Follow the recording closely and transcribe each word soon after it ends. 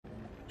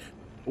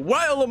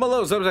Well,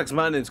 hello, subjects.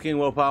 My name's King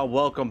Wopal.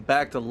 Welcome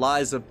back to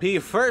Lies of P.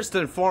 First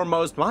and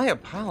foremost, my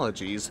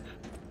apologies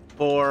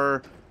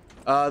for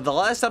the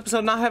last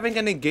episode not having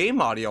any game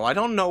audio. I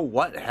don't know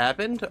what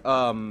happened.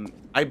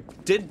 I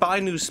did buy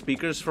new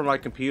speakers for my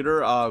computer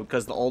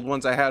because the old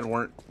ones I had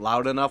weren't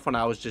loud enough when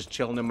I was just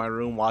chilling in my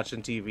room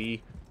watching TV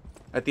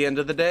at the end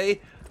of the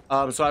day.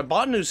 So I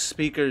bought new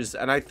speakers,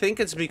 and I think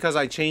it's because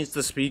I changed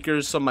the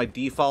speakers so my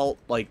default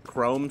like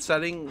Chrome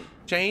setting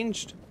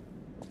changed.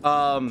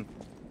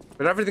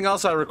 But everything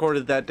else I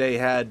recorded that day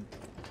had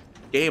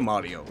game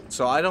audio,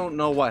 so I don't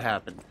know what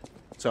happened.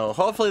 So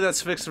hopefully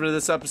that's fixed for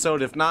this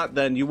episode. If not,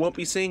 then you won't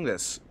be seeing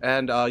this,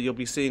 and you'll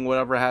be seeing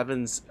whatever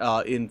happens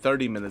in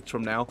 30 minutes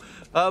from now.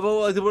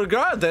 But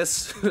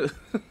regardless,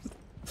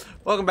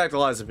 welcome back to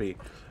Lies of P.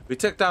 We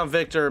took down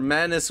Victor.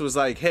 Manus was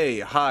like,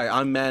 "Hey, hi,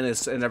 I'm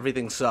Manus, and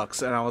everything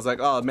sucks." And I was like,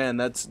 "Oh man,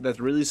 that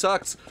really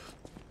sucks."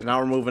 And now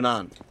we're moving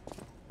on.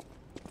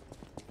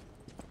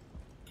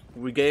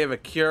 We gave a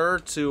cure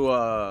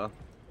to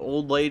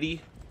old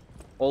lady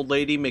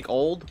make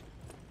old,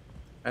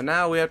 and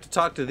now we have to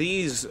talk to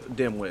these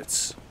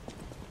dimwits.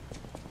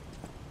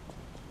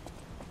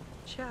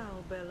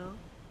 Ciao, Bello.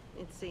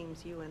 It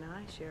seems you and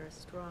I share a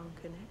strong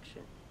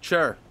connection.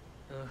 Sure.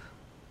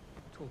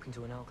 Talking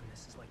to an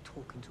alchemist is like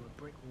talking to a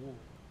brick wall.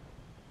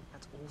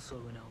 That's also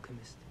an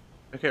alchemist.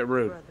 Okay,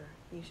 rude. Brother,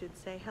 you should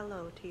say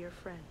hello to your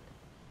friend.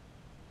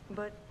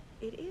 But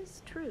it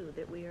is true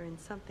that we are in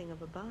something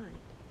of a bind.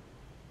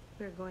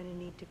 We're going to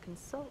need to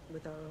consult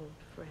with our old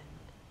friend.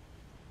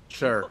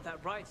 Sure. You got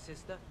that right,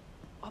 sister.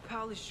 Our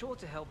pal is sure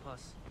to help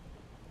us.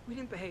 We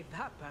didn't behave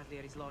that badly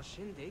at his last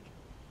shindig.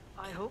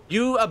 I hope.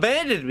 You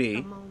abandoned me.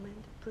 A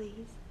moment,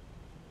 please.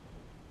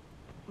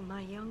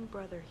 My young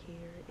brother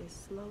here is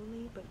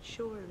slowly but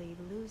surely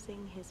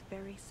losing his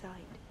very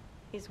sight.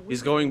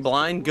 He's going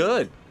blind.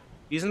 Good.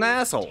 He's an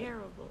asshole.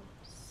 Terrible,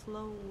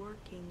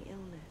 slow-working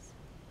illness.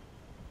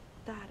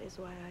 That is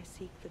why I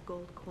seek the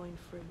gold coin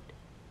fruit.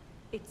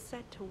 It's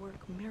said to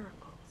work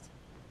miracles,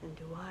 and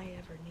do I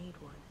ever need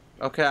one?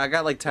 Okay, I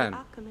got like 10. The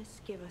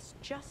alchemists give us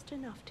just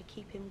enough to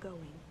keep him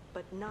going,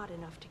 but not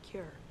enough to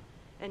cure,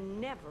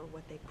 and never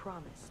what they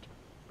promised.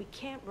 We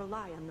can't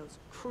rely on those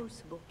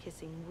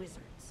crucible-kissing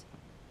wizards.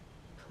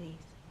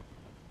 Please,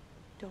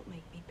 don't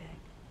make me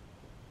beg.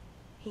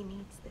 He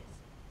needs this.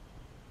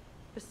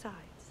 Besides,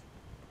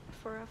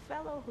 for a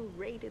fellow who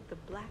raided the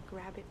Black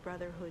Rabbit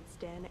Brotherhood's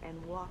den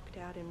and walked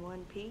out in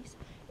one piece,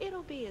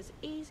 it'll be as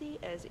easy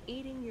as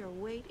eating your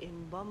weight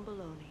in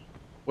bomboloni.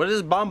 What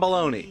is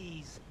bomboloni?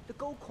 Please, the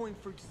gold coin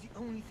fruit is the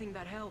only thing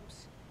that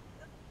helps.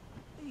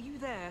 Are you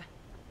there?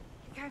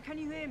 Can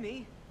you hear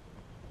me?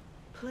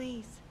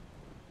 Please.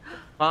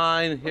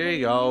 Fine, here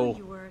you I go. knew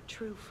you were a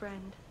true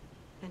friend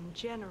and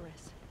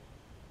generous.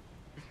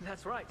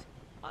 That's right.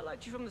 I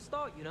liked you from the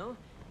start, you know.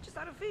 Just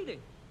had a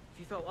feeling. If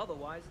you felt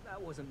otherwise, that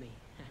wasn't me.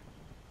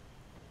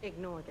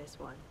 Ignore this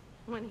one.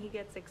 When he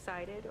gets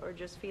excited or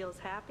just feels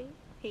happy,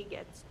 he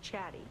gets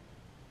chatty.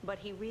 But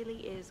he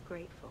really is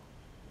grateful.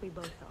 We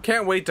both are.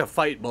 Can't wait to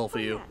fight both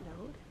of you. On that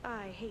note,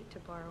 I hate to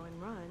borrow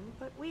and run,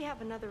 but we have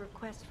another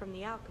request from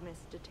the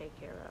alchemist to take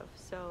care of,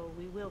 so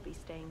we will be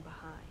staying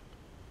behind.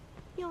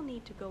 You'll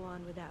need to go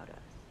on without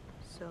us,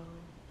 so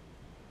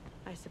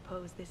I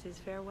suppose this is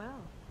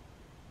farewell.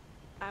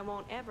 I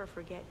won't ever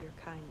forget your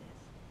kindness.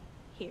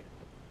 Here,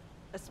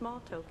 a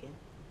small token,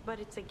 but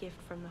it's a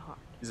gift from the heart.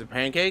 Is it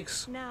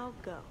pancakes? Now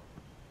go.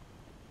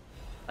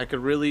 I could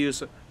really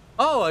use.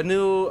 Oh, a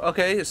new.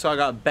 Okay, so I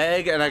got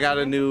bag and I got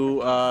a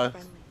new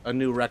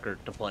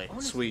record to play.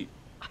 Honestly, Sweet.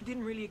 I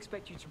didn't really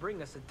expect you to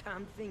bring us a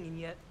damn thing, and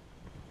yet.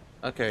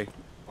 Okay.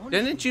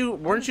 Honestly,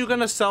 Weren't you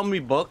gonna sell me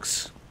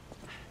books?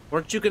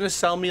 Weren't you gonna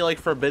sell me like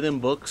forbidden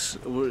books?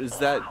 Is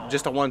that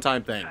just a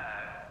one-time thing?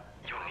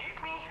 You need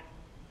me?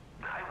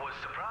 I was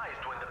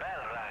surprised when the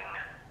bell rang.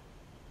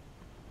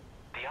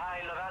 The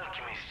Isle of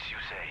Alchemists, you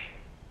say?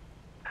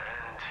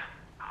 And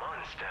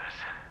monsters.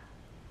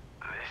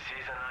 This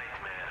is a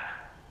nightmare.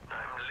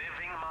 I'm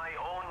living my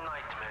own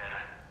nightmare.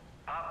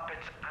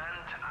 Puppets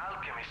and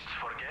alchemists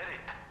forget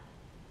it.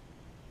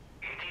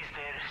 It is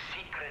their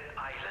secret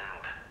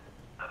island.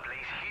 A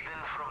place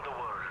hidden from the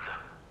world.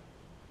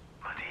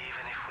 But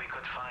even if we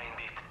could find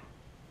it,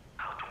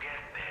 how to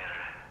get there?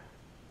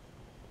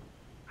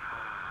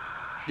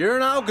 You're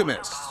an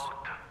alchemist.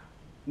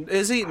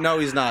 Is he? No,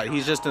 he's not.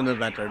 He's just an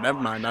inventor. Never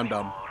mind. I'm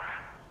dumb.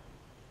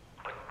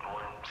 But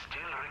one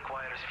still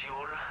requires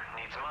fuel,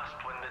 needs must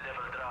when the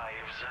devil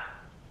drives.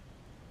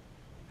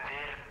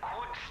 There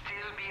could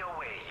still be a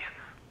way,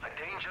 a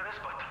dangerous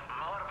but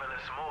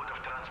marvelous mode of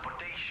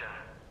transportation.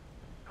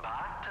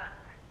 But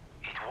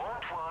it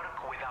won't work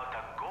without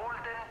a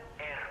golden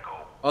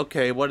ergo.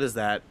 Okay, what is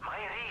that? My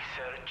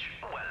research,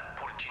 well,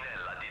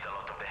 Pulcinella did a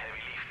lot of the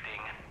heavy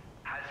lifting,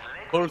 has led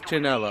me to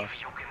Pulcinella.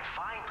 believe you can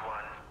find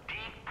one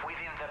deep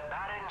within the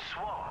Barren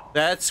swamp.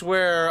 That's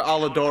where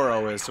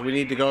Aladoro is, so we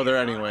need to go there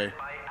anyway.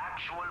 By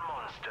actual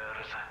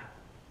monsters.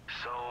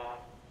 So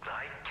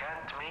I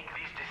can't make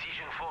this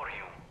decision for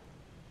you.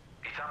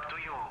 It's up to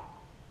you.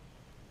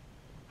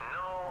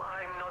 No,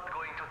 I'm not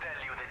going to tell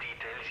you the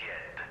details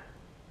yet.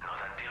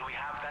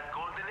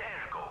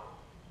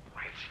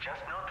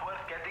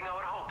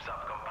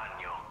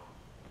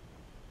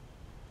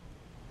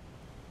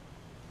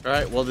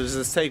 Alright, well, does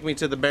this take me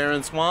to the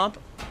Barren Swamp?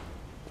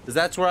 Because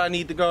that's where I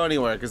need to go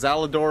anywhere. Because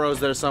Alidoro's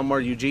there somewhere.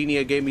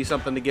 Eugenia gave me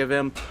something to give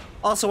him.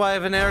 Also, I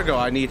have an Ergo.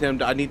 I need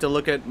to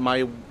look at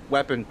my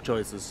weapon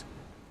choices.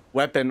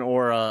 Weapon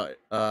or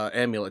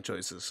amulet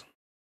choices.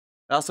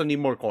 I also need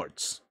more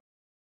quartz.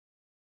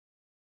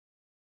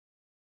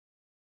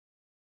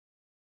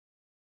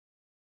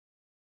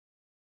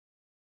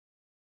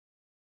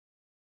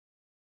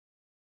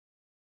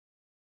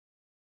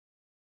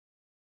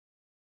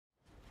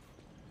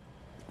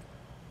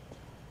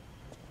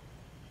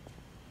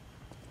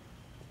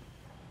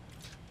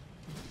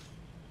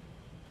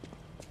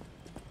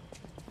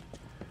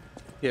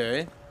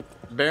 Okay.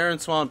 Barren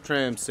Swamp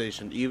tram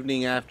station,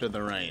 evening after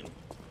the rain.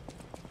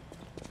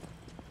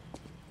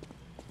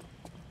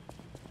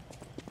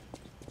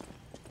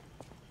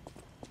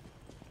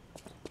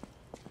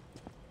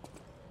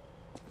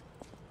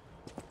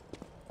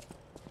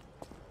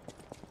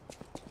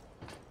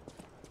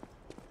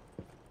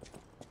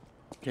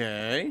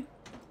 Okay.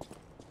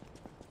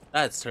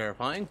 That's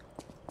terrifying.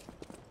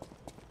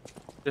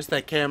 Just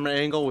that camera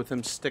angle with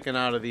him sticking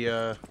out of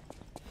the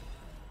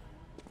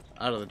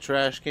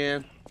trash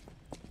can.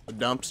 A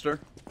dumpster.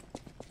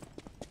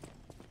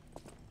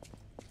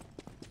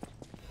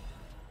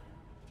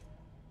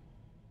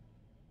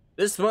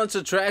 This month's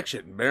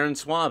attraction, Barren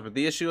Swamp. At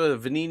the issue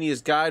of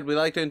Vanini's Guide, we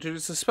like to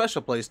introduce a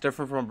special place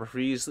different from our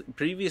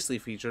previously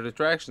featured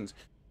attractions.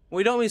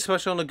 We don't mean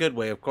special in a good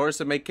way, of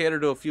course. It may cater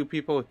to a few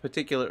people with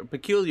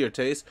peculiar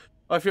tastes.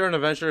 Or if you're an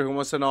adventurer who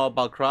wants to know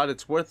about Krot,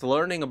 it's worth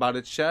learning about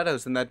its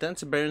shadows, and that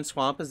dense Barren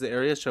Swamp is the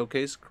area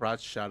showcase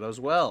Krot's shadows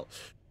well.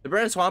 The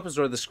Barren Swamp is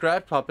where the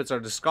scrap puppets are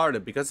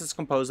discarded. Because it's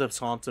composed of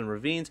swamps and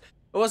ravines,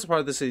 it was a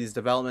part of the city's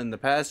development in the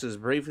past. It was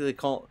briefly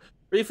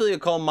a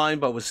coal mine,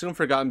 but was soon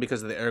forgotten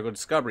because of the Ergo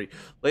discovery.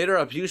 Later,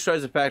 a few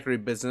shreds of factory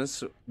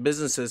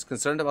businesses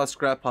concerned about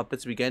scrap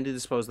puppets began to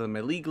dispose of them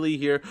illegally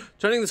here,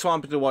 turning the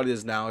swamp into what it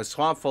is now, a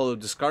swamp full of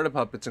discarded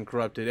puppets and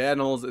corrupted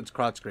animals. It's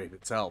Krot's grave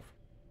itself.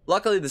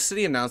 Luckily, the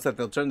city announced that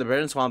they'll turn the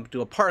Barren Swamp into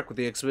a park with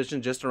the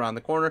exhibition just around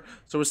the corner,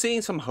 so we're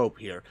seeing some hope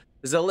here.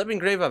 Is it a living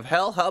grave of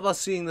hell? How about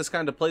seeing this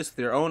kind of place with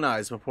your own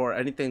eyes before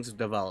anything's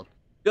developed?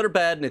 Good or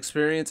bad, an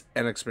experience.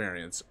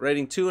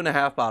 Rating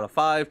 2.5 out of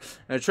 5.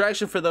 An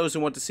attraction for those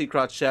who want to see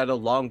Krot's shadow.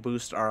 Long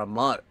boots are a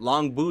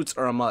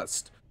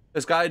must.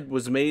 This guide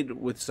was made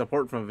with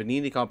support from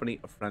Vanini Company,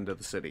 a friend of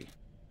the city.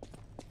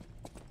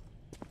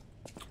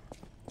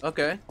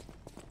 Okay.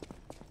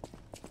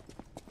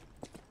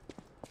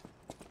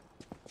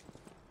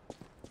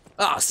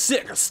 Ah,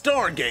 sick! A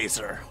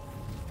stargazer!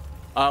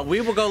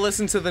 We will go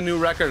listen to the new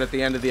record at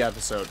the end of the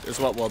episode, is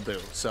what we'll do.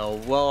 So,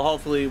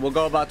 we'll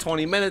go about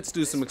 20 minutes,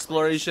 do some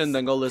exploration,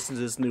 then go listen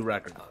to this new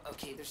record.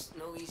 Okay, there's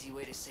no easy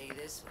way to say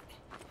this,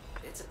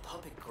 but it's a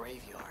puppet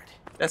graveyard.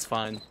 That's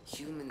fine.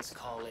 Humans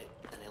call it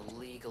an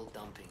illegal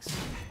dumping site.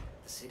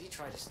 The city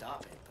tried to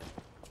stop it,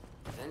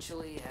 but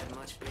eventually had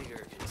much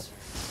bigger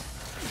concerns.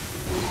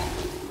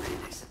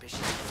 Grand exhibition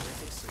of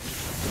horrific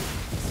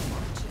solutions.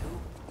 Part 2?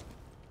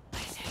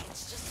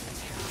 It's just a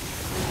terrible...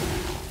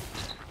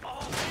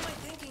 Oh, what am I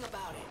thinking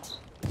about it?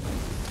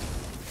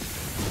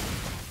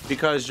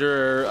 Because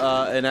you're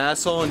an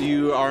asshole and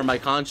you are my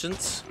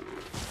conscience.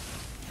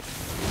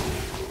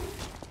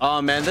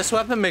 Oh man, this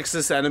weapon makes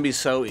this enemy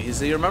so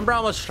easy. Remember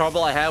how much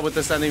trouble I had with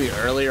this enemy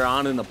earlier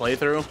on in the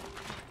playthrough?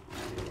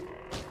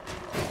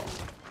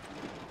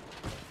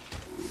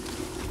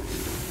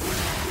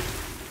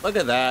 Look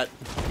at that.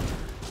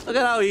 Look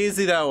at how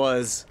easy that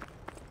was.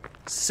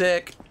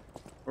 Sick.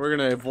 We're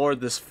gonna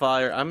avoid this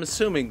fire. I'm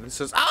assuming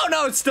this is... Oh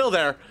no, it's still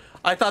there.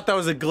 I thought that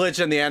was a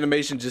glitch and the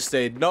animation just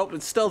stayed. Nope,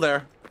 it's still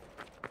there.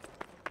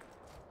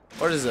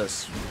 What is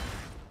this?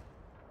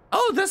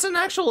 Oh, that's an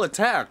actual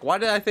attack. Why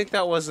did I think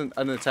that wasn't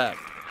an attack?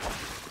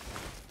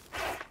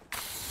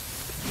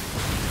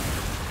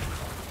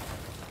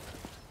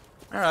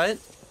 Alright.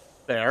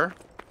 Fair.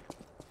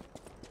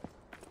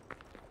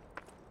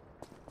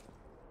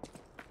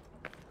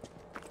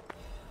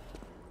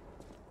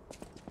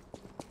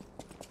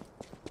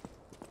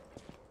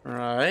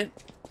 Alright.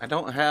 I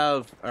don't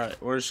have...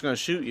 Alright, we're just gonna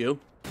shoot you.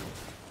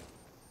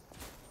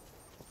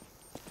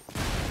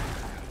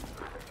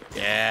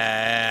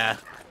 Yeah.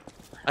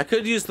 I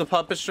could use the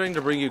puppet string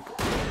to bring you...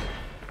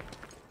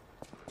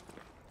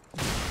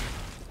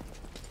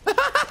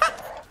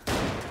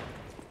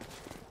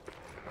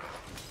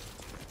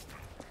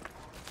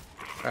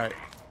 Alright.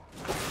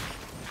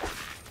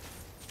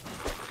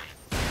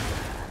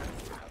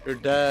 You're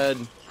dead.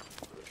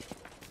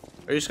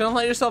 Are you just gonna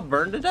let yourself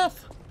burn to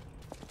death?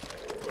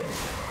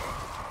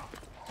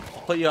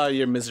 Put you out of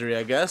your misery,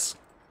 I guess.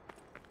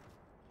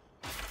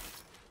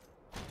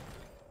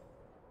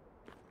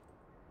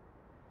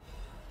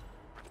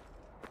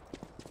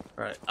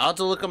 Alright, I'll have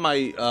to look at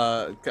my,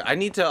 I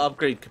need to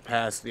upgrade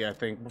capacity, I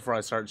think, before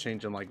I start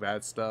changing, like,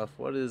 that stuff.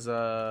 What is,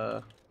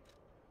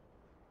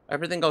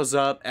 everything goes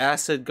up,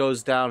 acid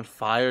goes down,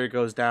 fire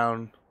goes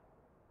down.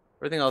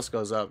 Everything else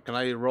goes up. Can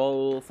I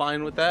roll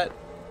fine with that?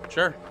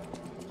 Sure.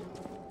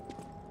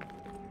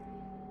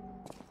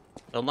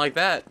 Don't like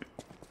that.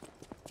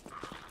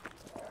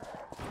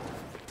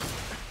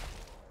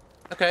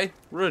 Okay,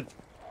 rude.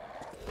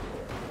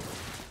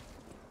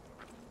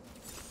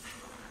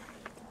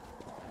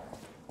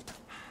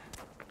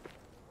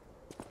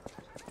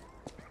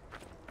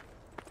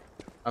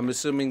 I'm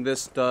assuming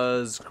this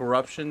does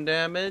corruption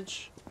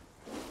damage.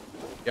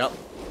 Yep.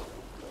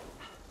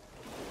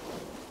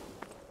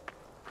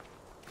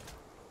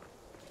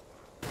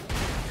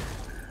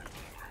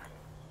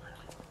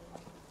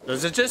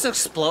 Does it just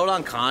explode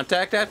on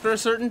contact after a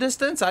certain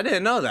distance? I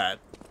didn't know that.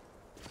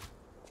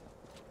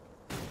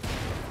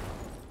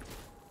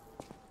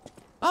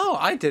 Oh,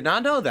 I did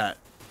not know that.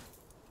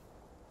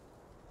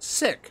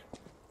 Sick.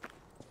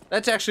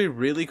 That's actually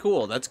really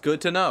cool. That's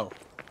good to know.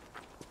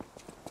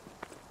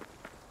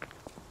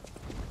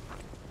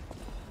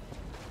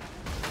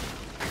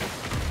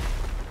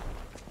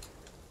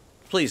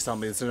 Please tell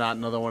me it's not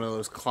another one of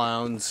those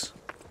clowns.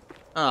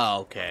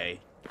 Oh, okay.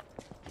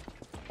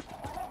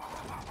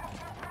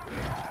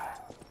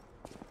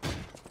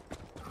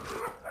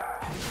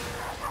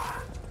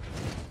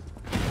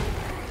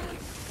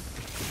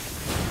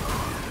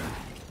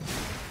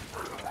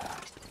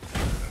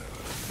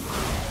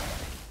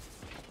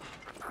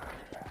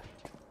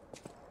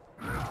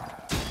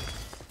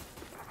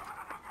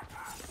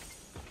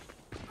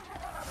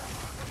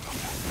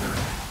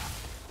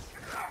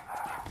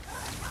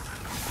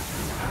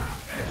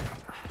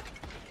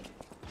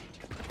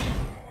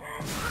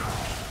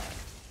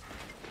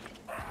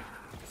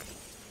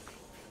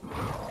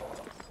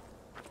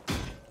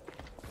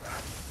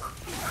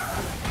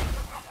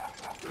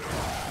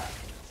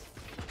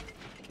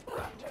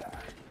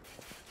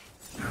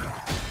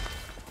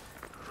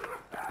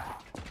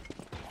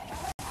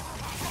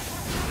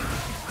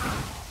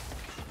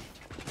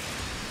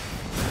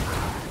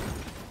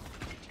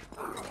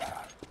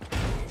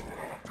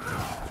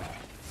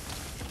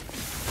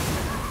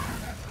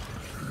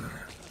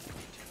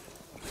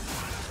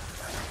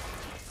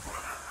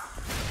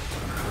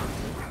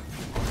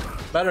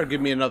 Better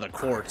give me another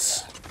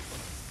quartz.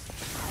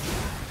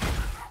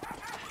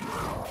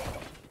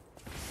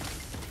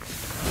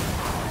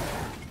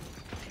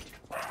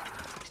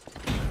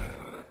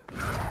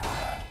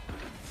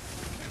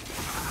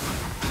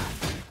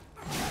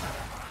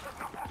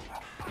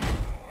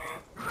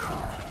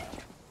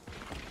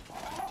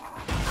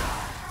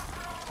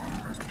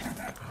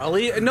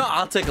 No,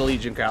 I'll take a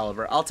Legion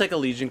caliber. I'll take a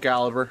Legion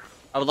caliber.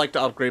 I would like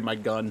to upgrade my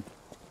gun.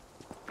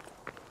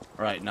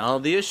 Alright, now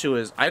the issue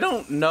is, I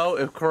don't know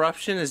if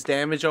corruption is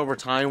damage over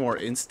time or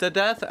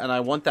insta-death, and I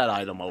want that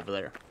item over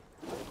there.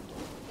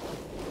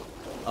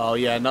 Oh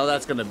yeah, no,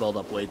 that's gonna build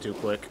up way too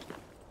quick.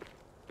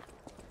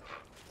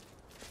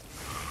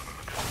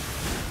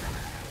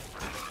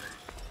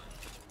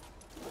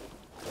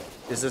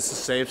 Is this a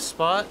safe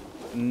spot?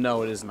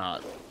 No, it is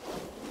not.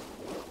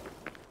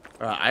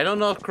 Alright, I don't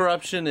know if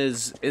corruption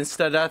is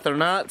insta-death or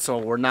not, so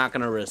we're not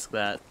gonna risk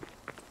that.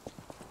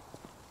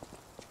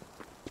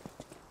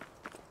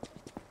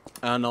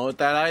 I don't know what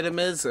that item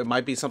is. It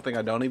might be something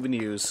I don't even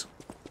use.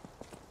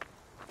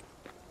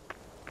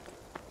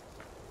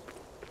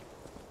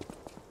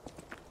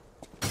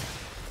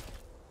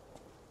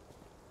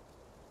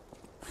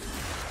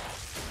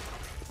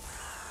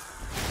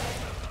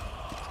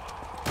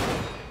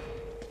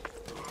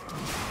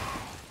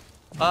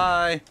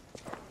 Bye.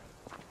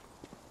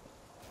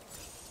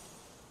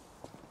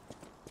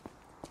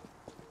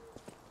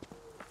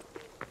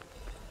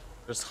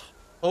 There's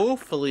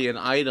hopefully an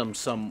item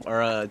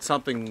or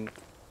something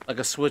like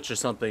a switch or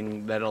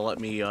something that'll let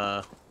me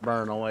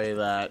burn away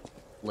that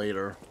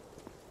later.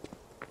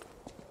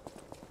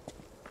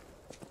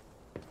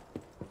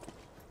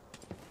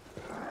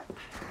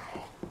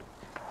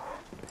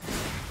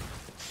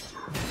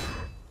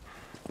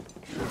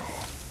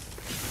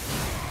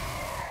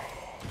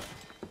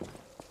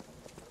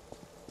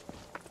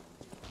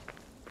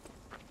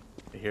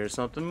 I hear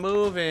something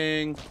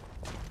moving.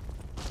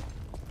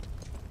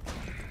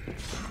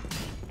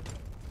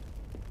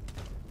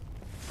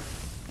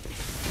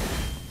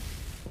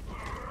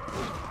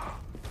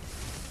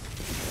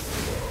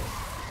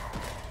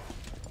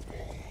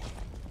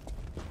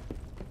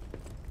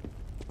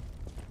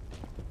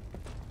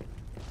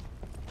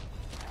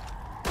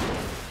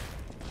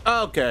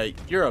 Okay,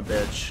 you're a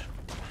bitch.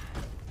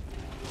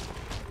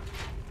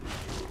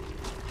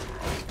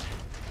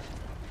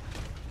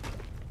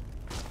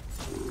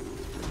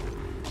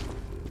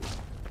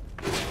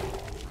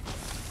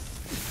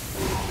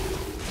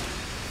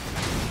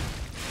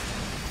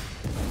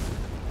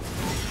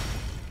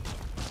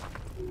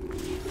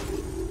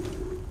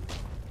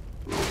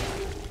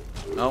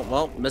 Oh,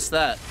 well, missed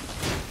that.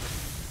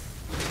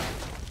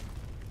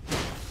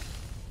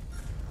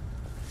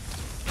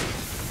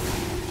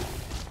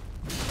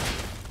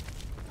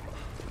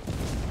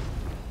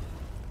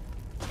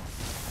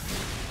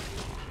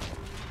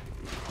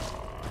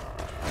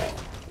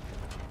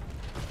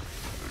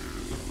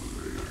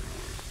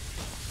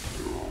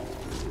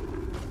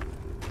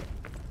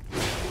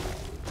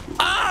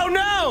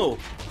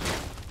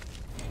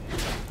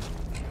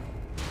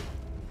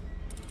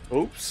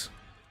 Oops.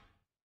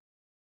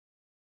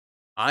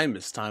 I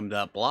mistimed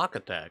that block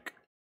attack.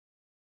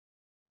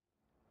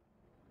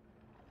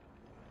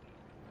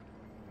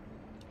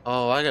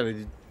 Oh, I gotta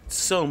do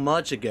so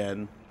much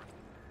again.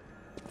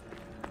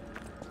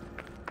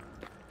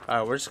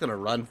 Alright, we're just gonna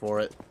run for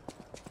it.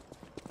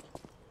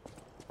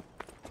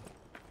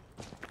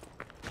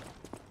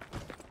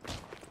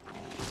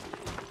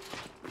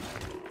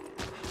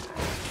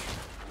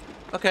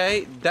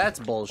 Okay, that's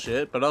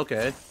bullshit, but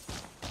okay.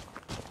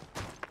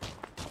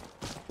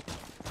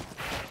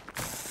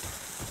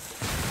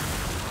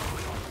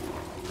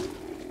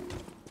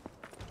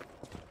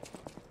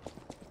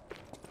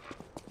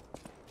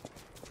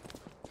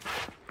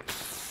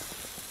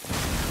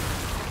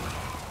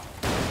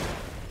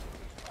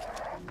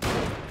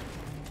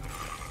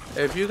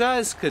 If you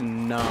guys could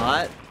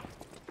not...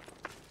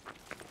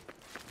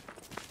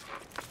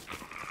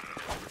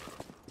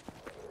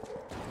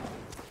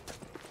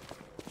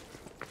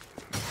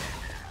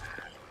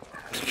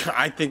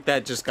 I think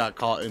that just got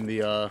caught in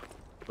the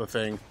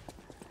thing.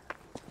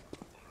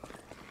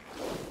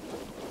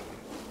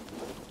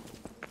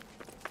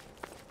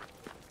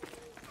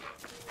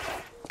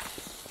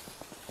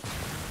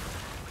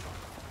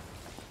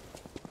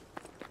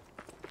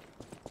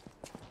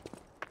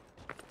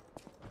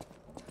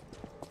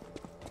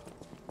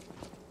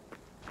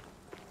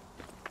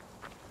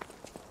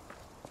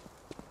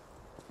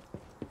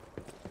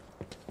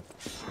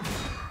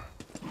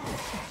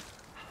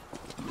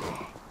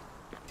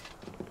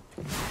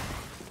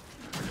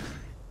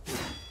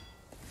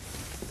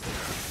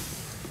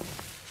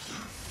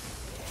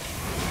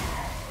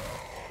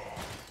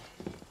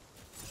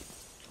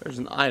 There's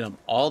an item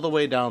all the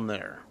way down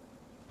there.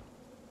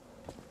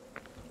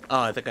 Oh,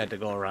 I think I had to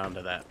go around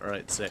to that.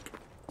 Alright, sick.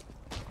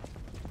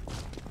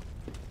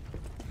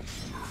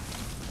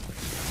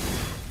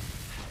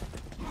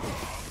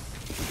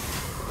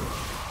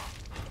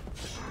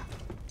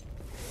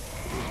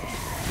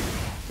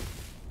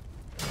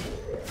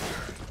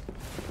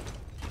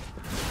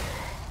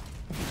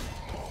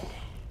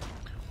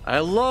 I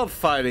love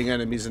fighting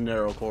enemies in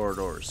narrow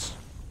corridors.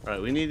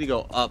 Alright, we need to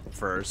go up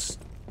first.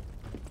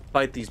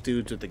 Fight these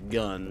dudes with the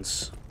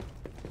guns.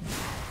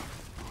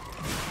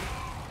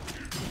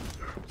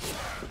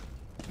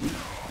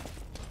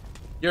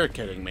 You're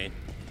kidding me.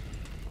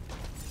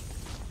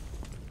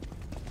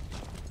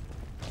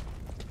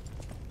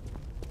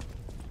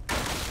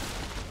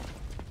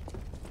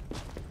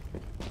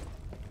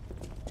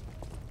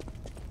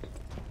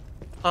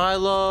 I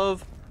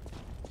love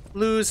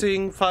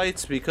losing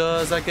fights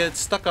because I get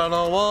stuck on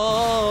a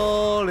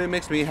wall. It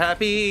makes me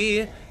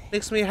happy.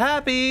 Makes me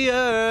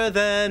happier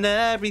than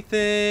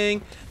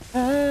everything.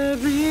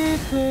 Everything.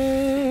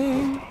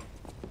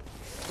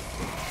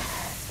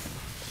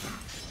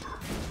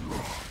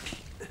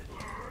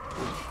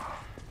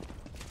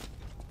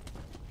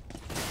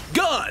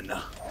 Gun!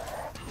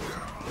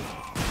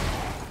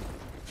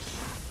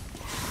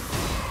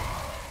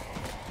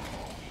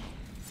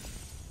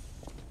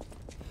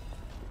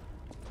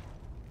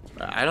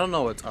 I don't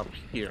know what's up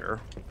here.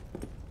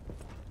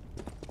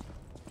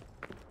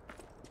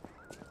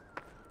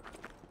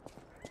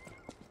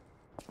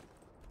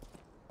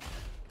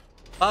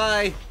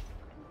 Bye!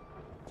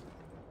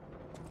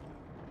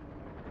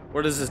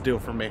 What does this do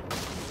for me?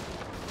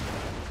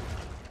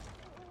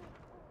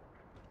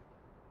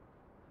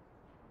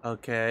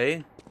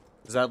 Okay.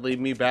 Does that lead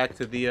me back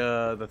to the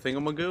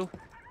thingamagoo?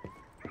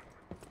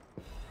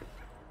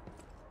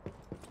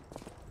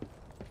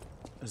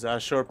 Is that a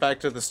short back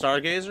to the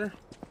Stargazer?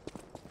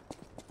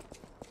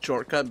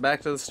 Shortcut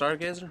back to the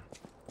Stargazer?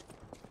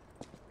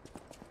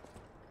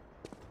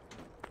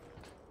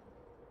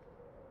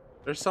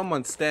 There's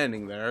someone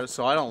standing there,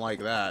 so I don't like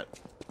that.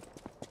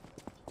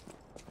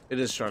 It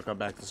is shortcut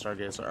back to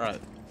Stargazer.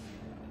 Alright.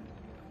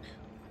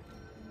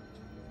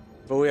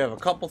 But we have a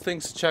couple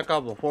things to check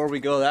out before we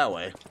go that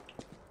way.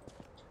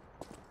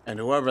 And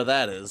whoever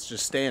that is,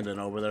 just standing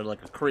over there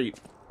like a creep.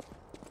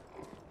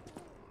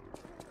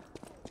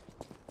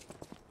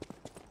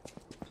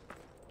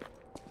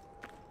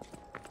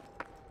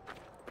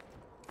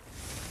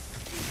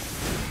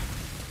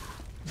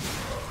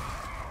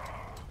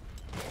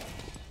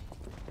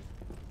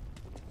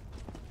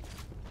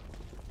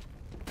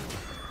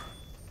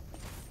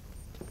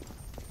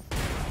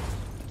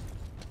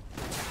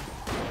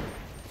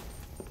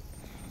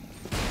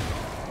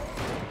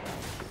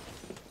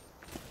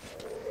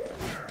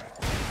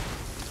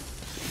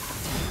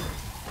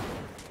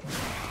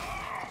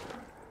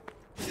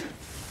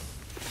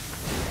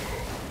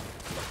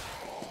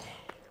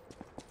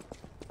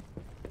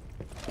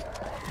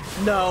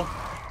 No.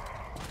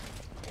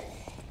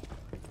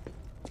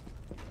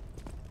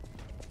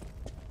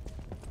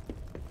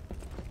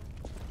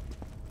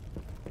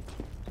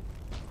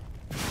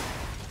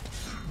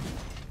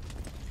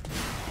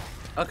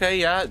 Okay,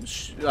 yeah,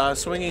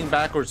 swinging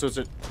backwards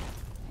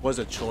was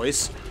a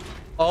choice.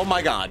 Oh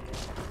my god.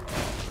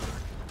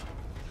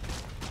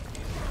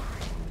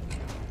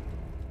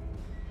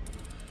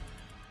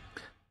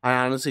 I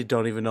honestly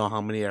don't even know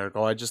how many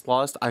ergo I just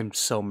lost. I'm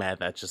so mad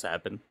that just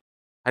happened.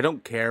 I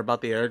don't care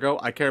about the ergo.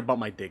 I care about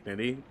my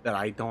dignity that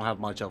I don't have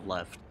much of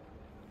left.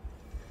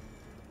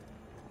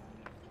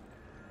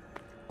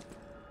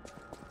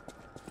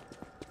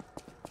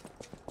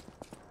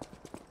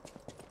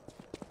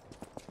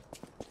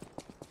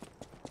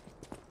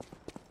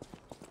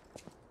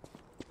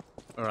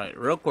 Alright,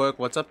 real quick,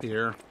 what's up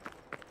here?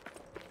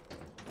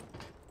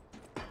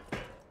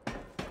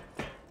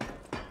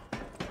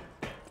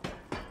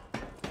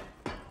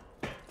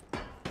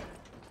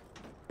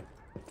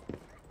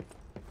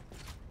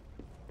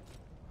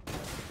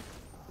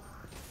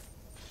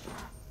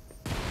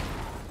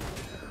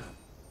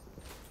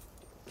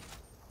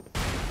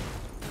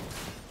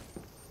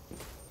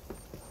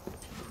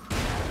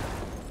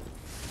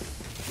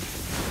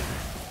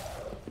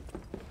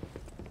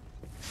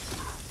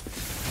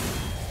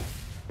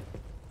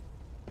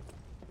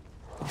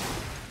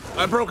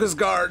 I broke his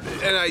guard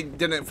and I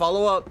didn't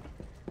follow up.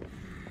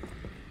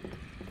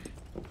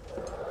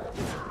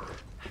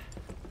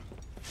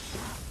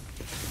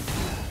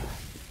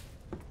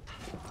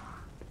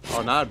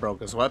 Oh, now I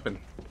broke his weapon.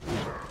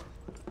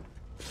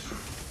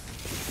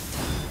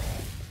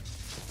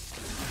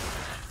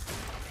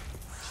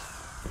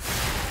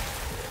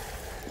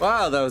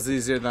 Wow, that was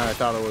easier than I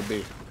thought it would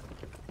be.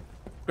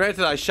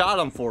 Granted, I shot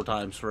him 4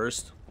 times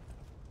first.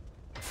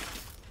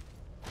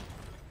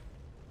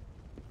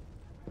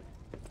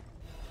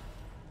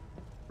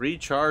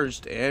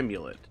 Recharged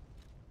amulet.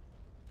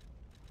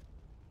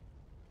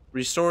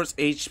 Restores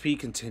HP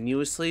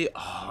continuously.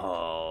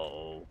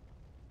 Oh.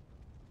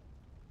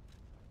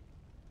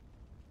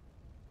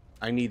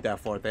 I need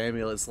that 4th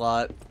amulet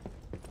slot.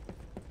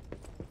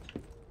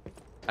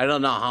 I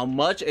don't know how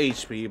much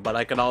HP, but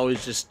I could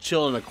always just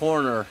chill in a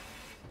corner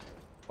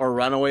or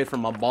run away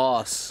from a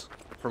boss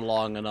for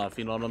long enough.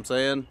 You know what I'm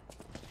saying?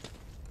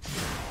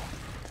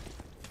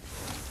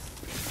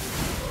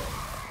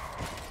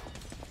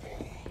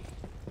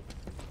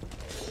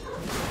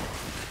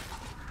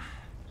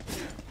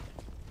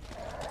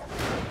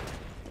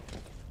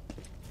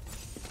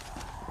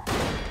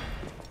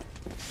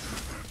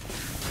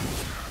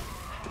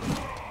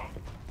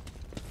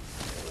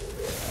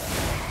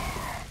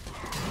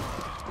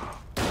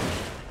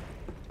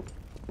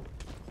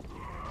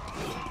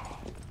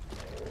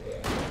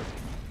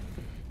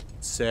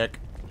 Sick.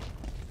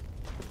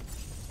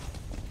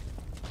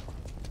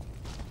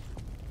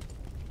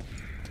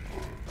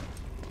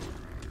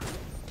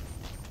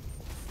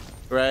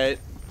 Right.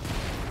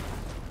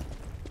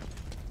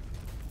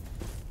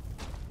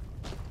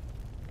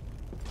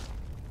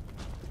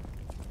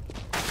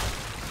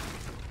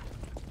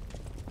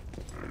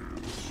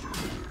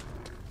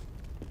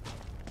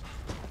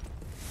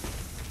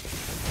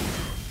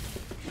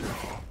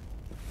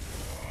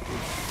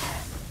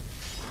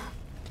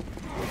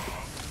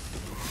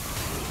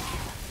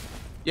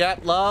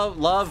 Yep,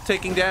 love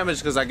taking damage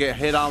because I get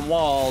hit on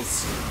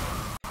walls.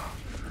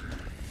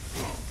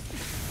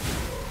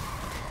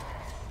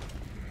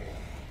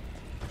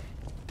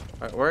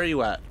 Alright, where are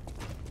you at?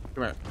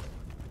 Come here.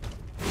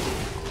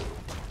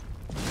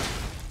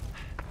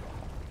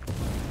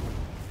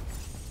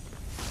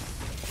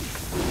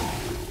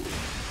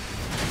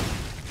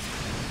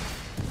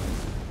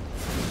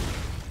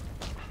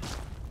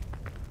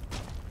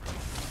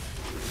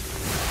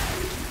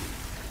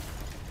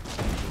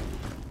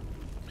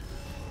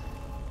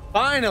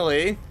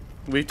 Finally,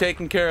 we've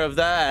taken care of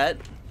that.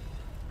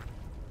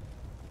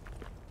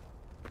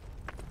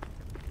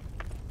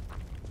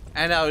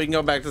 And now we can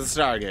go back to the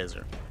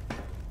Stargazer.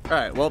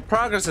 Alright, well,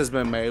 progress has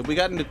been made. We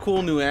got a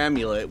cool new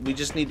amulet. We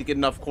just need to get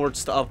enough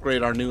quartz to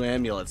upgrade our new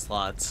amulet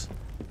slots.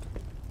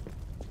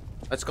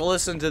 Let's go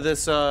listen to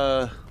this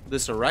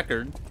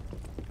record.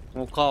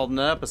 We'll call it an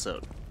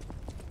episode.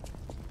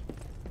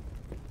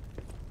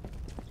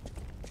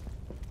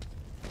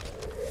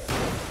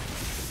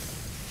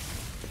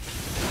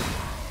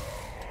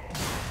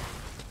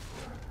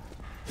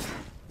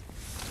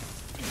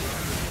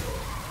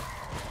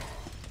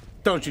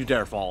 Don't you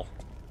dare fall.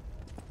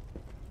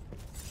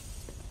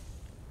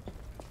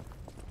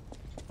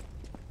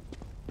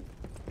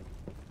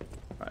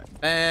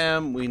 Alright,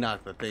 bam. We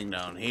knock the thing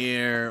down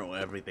here.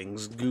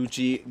 Everything's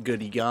Gucci.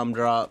 Goody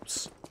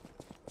gumdrops.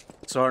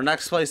 So our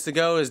next place to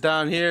go is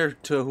down here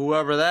to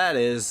whoever that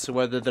is.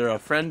 Whether they're a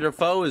friend or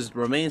foe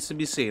remains to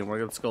be seen.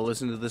 Let's go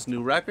listen to this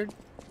new record.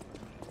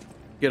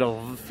 Get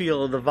a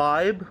feel of the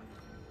vibe.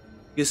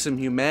 Get some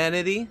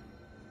humanity.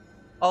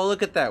 Oh,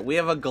 look at that. We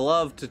have a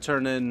glove to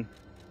turn in.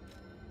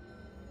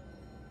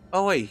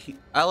 Oh wait,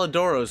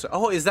 Alidoro's.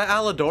 Oh, is that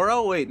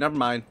Alidoro? Wait, never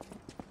mind.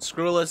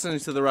 Screw listening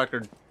to the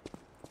record.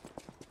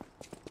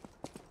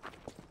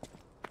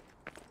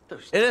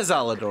 It is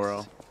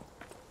Alidoro.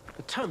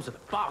 The terms of the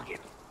bargain,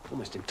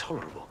 almost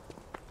intolerable.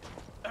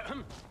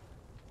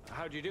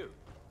 How do you do?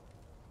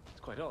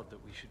 It's quite odd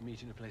that we should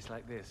meet in a place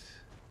like this.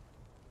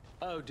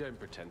 Oh, don't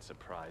pretend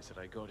surprised that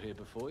I got here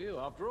before you.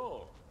 After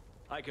all,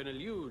 I can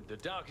elude the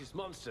darkest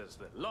monsters,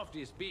 the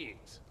loftiest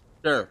beings.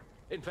 Sure.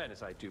 In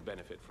fairness, I do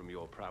benefit from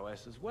your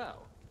prowess as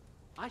well.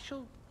 I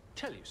shall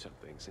tell you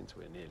something, since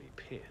we're nearly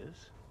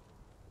peers.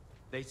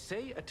 They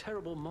say a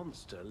terrible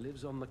monster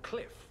lives on the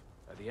cliff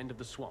at the end of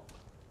the swamp.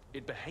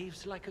 It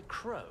behaves like a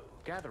crow,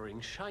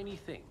 gathering shiny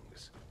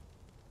things.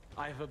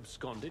 I have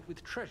absconded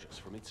with treasures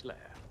from its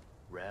lair.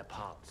 Rare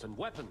parts and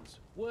weapons,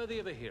 worthy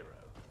of a hero.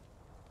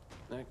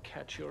 That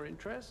catch your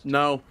interest?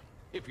 No.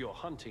 If you're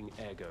hunting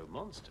ergo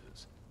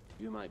monsters,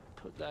 you might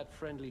put that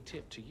friendly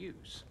tip to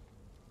use.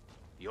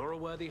 You're a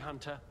worthy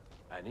hunter,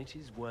 and it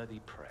is worthy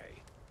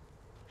prey.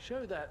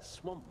 Show that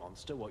swamp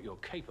monster what you're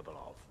capable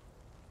of.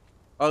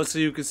 Oh, so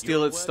you can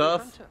steal its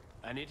stuff? Hunter,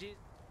 and it is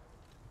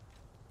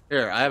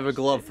Here, I have a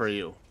glove for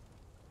you.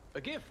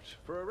 a gift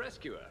for a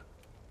rescuer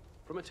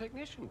from a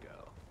technician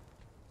girl.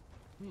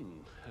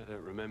 I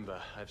don't remember.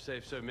 I've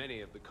saved so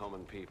many of the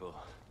common people.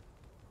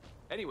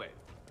 Anyway.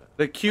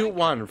 The cute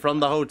one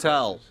from the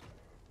hotel.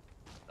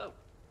 Oh.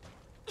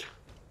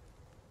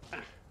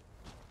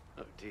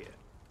 Oh dear.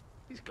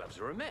 These gloves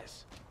are a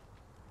mess.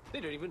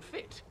 They don't even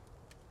fit.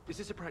 Is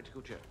this a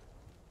practical joke?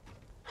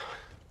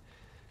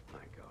 My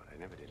God, I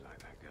never did like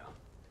that girl.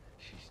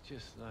 She's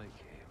just like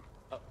him.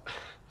 Oh,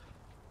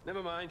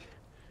 never mind.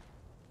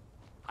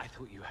 I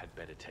thought you had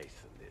better taste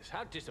than this.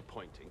 How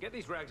disappointing. Get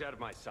these rags out of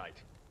my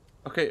sight.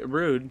 Okay,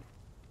 rude.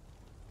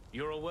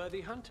 You're a worthy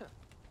hunter.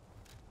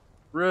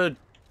 Rude.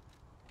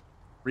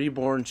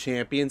 Reborn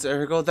champions,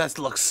 ergo. That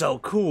looks so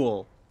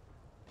cool.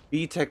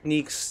 B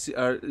techniques,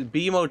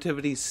 B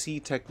motivity, C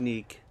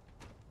technique.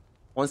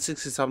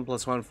 167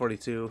 plus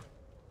 142.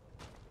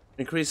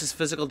 Increases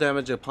physical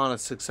damage upon a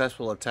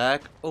successful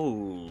attack.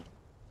 Ooh.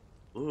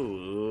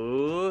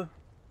 Ooh.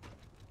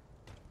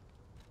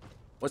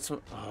 What's...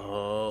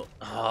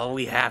 Oh,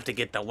 we have to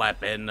get the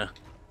weapon.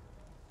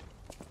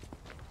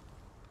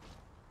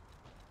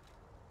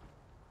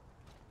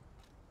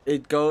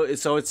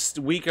 So it's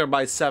weaker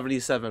by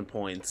 77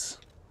 points.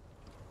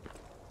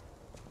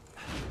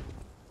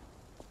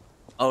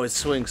 Oh, it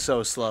swings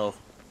so slow.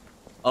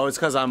 Oh, it's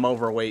because I'm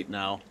overweight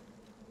now.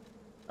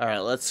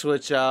 Alright, let's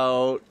switch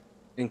out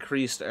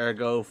increased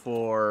ergo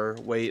for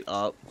weight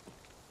up.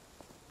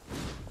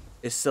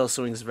 It still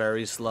swings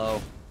very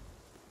slow.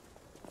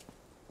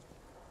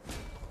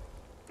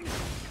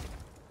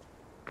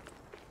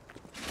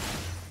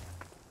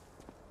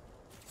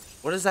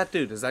 What does that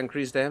do? Does that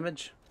increase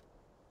damage?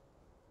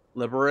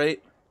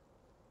 Liberate.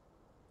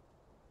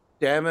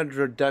 Damage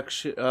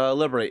reduction.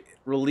 Liberate.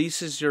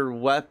 Releases your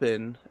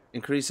weapon.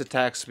 Increase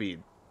attack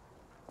speed.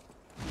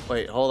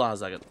 Wait, hold on a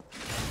second.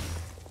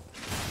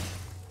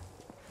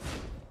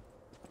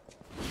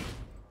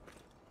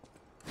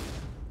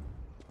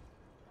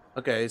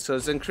 Okay, so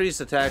it's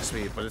increased attack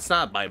speed, but it's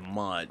not by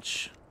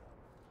much.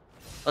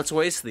 Let's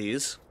waste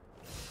these.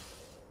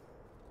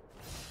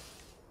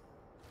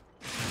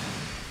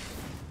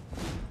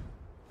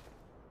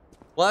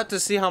 We'll have to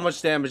see how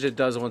much damage it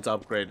does once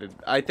upgraded.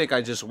 I think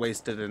I just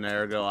wasted an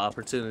ergo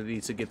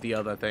opportunity to get the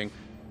other thing.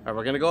 Alright,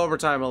 we're gonna go over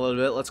time a little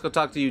bit. Let's go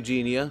talk to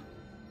Eugenia.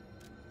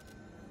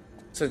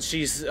 Since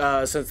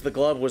since the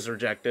glove was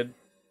rejected.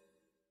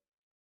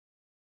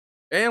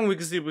 And we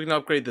can see if we can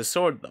upgrade the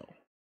sword though.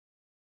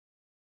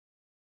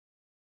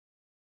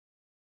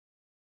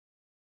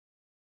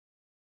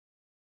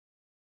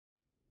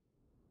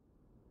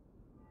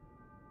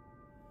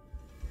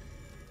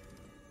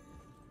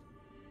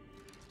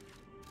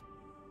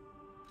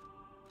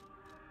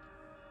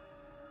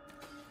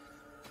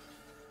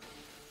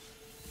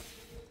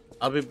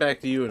 I'll be back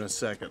to you in a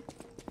second.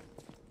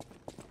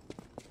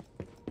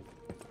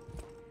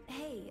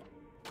 Hey,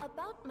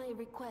 about my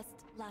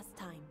request last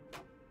time.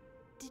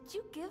 Did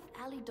you give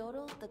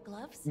Alidoro the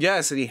gloves?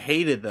 Yes, and he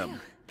hated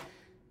them.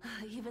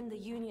 Even the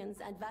Union's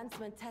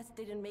advancement test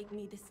didn't make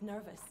me this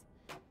nervous.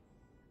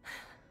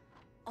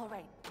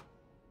 Alright,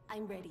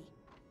 I'm ready.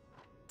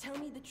 Tell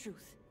me the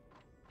truth.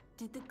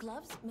 Did the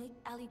gloves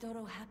make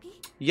Alidoro happy?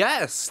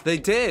 Yes, they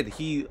did.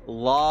 He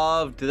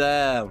loved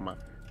them.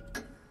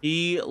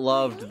 He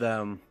loved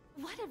them.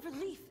 What a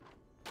relief.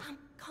 I'm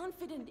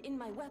confident in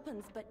my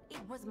weapons, but it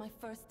was my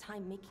first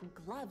time making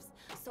gloves,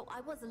 so I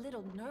was a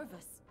little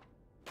nervous.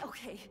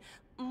 Okay,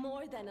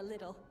 more than a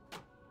little.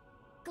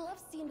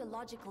 Gloves seemed a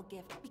logical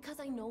gift because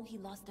I know he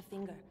lost a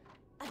finger.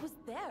 I was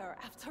there,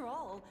 after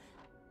all.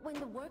 When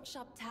the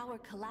workshop tower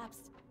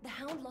collapsed, the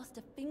Hound lost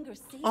a finger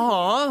saving.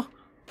 Aww.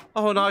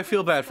 Oh, now I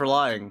feel bad for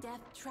lying. Death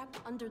trapped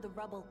under the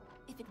rubble.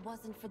 If it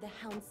wasn't for the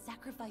Hound's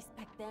sacrifice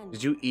back then.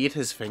 Did you eat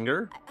his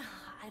finger?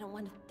 I don't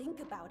want to think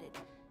about it.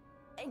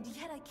 And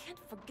yet I can't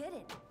forget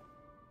it.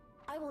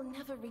 I will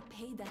never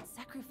repay that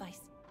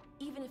sacrifice,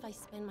 even if I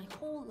spend my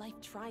whole life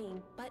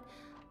trying, but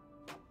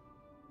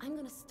I'm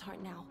gonna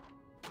start now.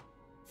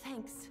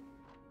 Thanks.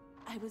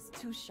 I was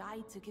too shy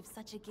to give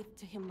such a gift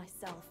to him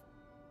myself.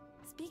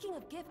 Speaking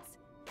of gifts,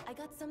 I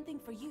got something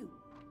for you.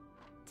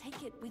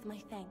 Take it with my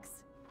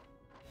thanks.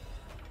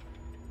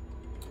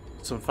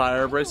 Some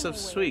fire abrasives?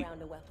 Sweet.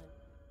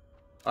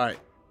 Alright.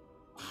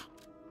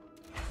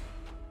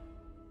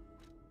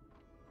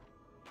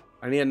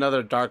 I need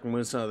another Dark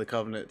Moonstone of the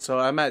Covenant. So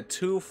I'm at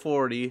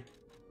 240.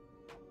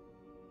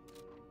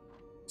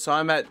 So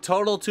I'm at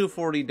total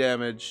 240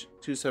 damage,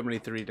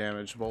 273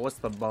 damage. Well, what's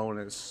the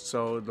bonus?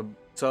 So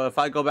if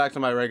I go back to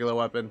my regular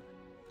weapon,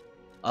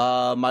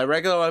 my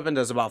regular weapon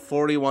does about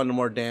 41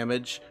 more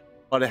damage,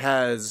 but it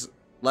has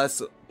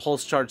less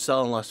pulse charge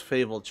cell and less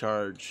fable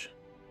charge.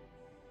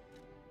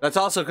 That's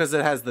also because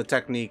it has the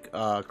technique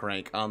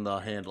crank on the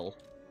handle.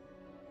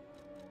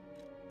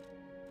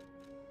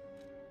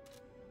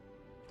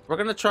 We're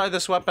gonna try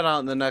this weapon out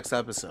in the next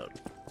episode.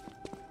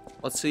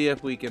 Let's see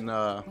if we can,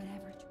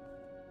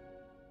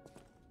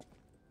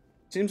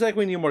 Seems like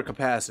we need more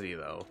capacity,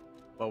 though.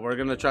 But we're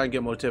gonna try and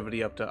get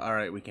motivity up to...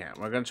 Alright, we can't.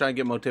 We're gonna try and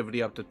get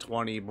motivity up to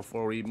 20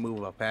 before we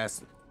move up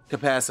past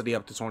capacity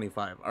up to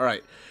 25.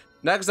 Alright.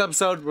 Next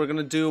episode, we're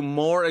gonna do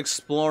more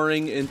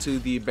exploring into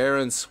the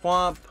Barren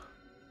Swamp.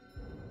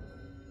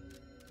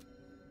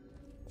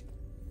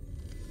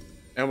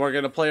 And we're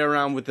gonna play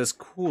around with this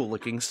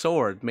cool-looking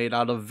sword made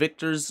out of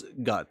Victor's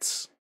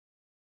guts.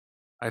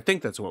 I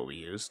think that's what we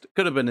used.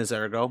 Could have been his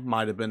ergo,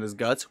 might have been his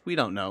guts. We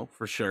don't know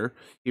for sure,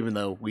 even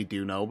though we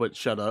do know, but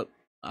shut up.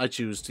 I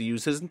choose to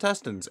use his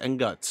intestines and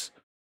guts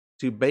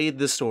to bathe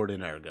the sword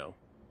in ergo.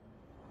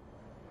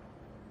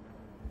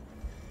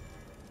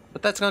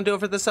 But that's going to do it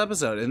for this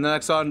episode. In the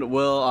next one,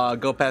 we'll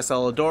go past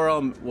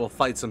Elidoro, we'll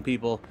fight some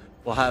people,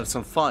 we'll have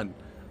some fun.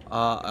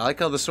 I like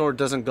how the sword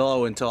doesn't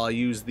glow until I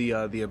use the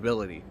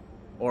ability.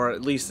 Or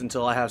at least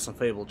until I have some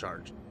Fable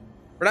charged.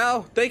 For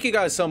now, thank you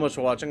guys so much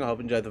for watching. I hope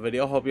you enjoyed the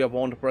video. Hope you have a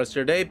wonderful rest of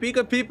your day. Be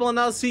good people, and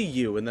I'll see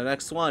you in the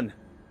next one.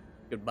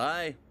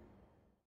 Goodbye.